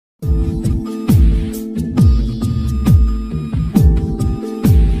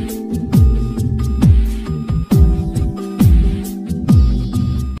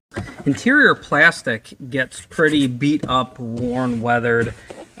interior plastic gets pretty beat up, worn, weathered.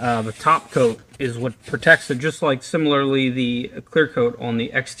 The top coat is what protects it, just like similarly the clear coat on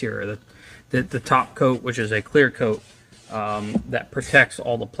the exterior. The top coat, which is a clear coat, that protects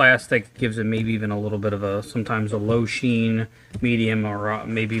all the plastic, gives it maybe even a little bit of a, sometimes a low sheen, medium, or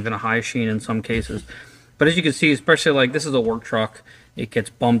maybe even a high sheen in some cases. But as you can see, especially like this is a work truck, it gets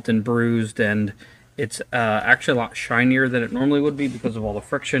bumped and bruised, and it's actually a lot shinier than it normally would be because of all the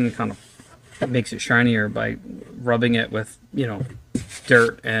friction. Kind of makes it shinier by rubbing it with, you know,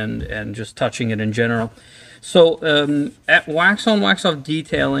 dirt and just touching it in general. So at wax on, wax off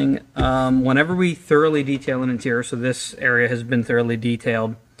detailing, whenever we thoroughly detail an interior, so this area has been thoroughly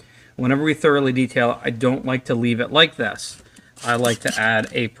detailed. Whenever we thoroughly detail, I don't like to leave it like this. I like to add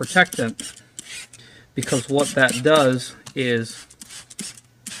a protectant, because what that does is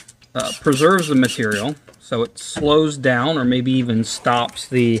preserves the material, so it slows down or maybe even stops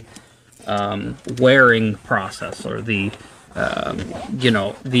the wearing process, or the you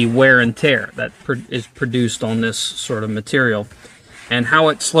know, the wear and tear that is produced on this sort of material. And how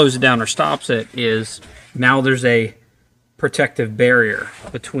it slows it down or stops it is, now there's a protective barrier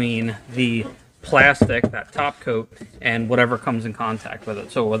between the plastic, that top coat, and whatever comes in contact with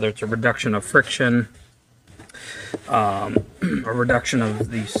it. So whether it's a reduction of friction, a reduction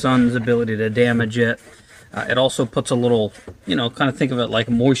of the sun's ability to damage it. It also puts a little, you know, kind of think of it like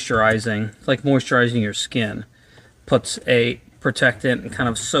moisturizing. It's like moisturizing your skin. Puts a protectant and kind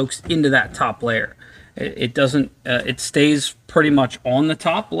of soaks into that top layer. It doesn't, it stays pretty much on the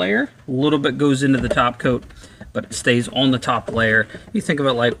top layer. A little bit goes into the top coat, but it stays on the top layer. You think of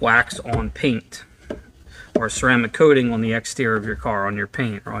it like wax on paint, or ceramic coating on the exterior of your car, on your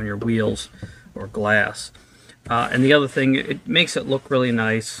paint, or on your wheels, or glass. And the other thing, it makes it look really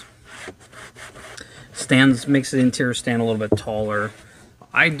nice. Makes the interior stand a little bit taller.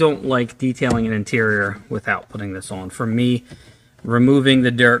 I don't like detailing an interior without putting this on. For me, removing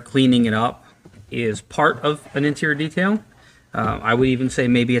the dirt, cleaning it up is part of an interior detail. I would even say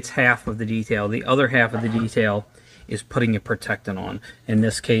maybe it's half of the detail. The other half of the detail is putting a protectant on. In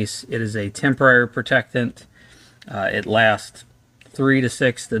this case, it is a temporary protectant. It lasts 3 to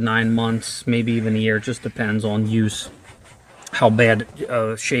 6 to 9 months, maybe even a year. It just depends on use, how bad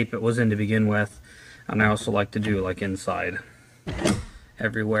shape it was in to begin with. And I also like to do like inside,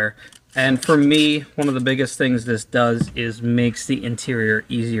 everywhere. And for me, one of the biggest things this does is makes the interior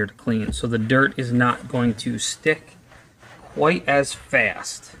easier to clean. So the dirt is not going to stick quite as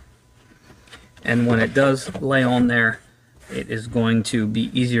fast. And when it does lay on there, it is going to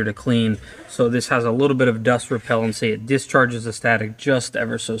be easier to clean. So this has a little bit of dust repellency. It discharges the static just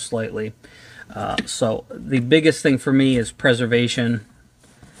ever so slightly. So the biggest thing for me is preservation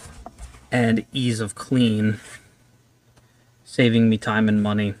and ease of clean, saving me time and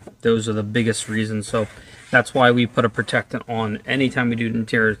money. Those are the biggest reasons. So that's why we put a protectant on anytime we do an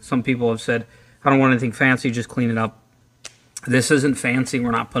interior. Some people have said, I don't want anything fancy, just clean it up. This isn't fancy.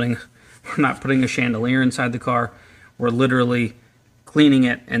 We're not putting a chandelier inside the car. We're literally cleaning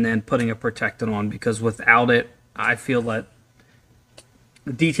it and then putting a protectant on, because without it, I feel that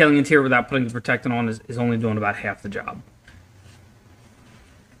detailing interior without putting the protectant on is only doing about half the job.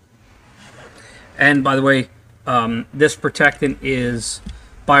 And by the way, this protectant is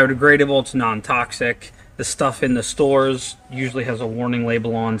biodegradable. It's non-toxic. The stuff in the stores usually has a warning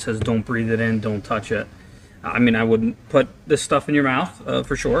label on, says don't breathe it in, don't touch it. I mean, I wouldn't put this stuff in your mouth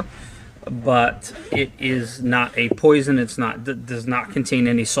for sure, but it is not a poison. It does not contain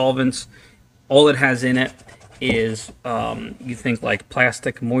any solvents. All it has in it is you think like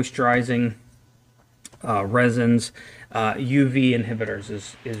plastic moisturizing resins. UV inhibitors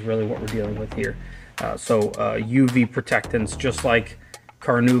is really what we're dealing with here. UV protectants, just like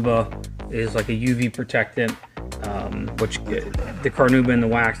Carnauba is like a UV protectant, which the Carnauba in the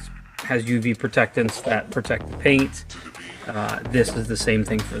wax has UV protectants that protect the paint. This is the same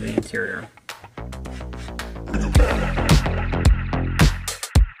thing for the interior.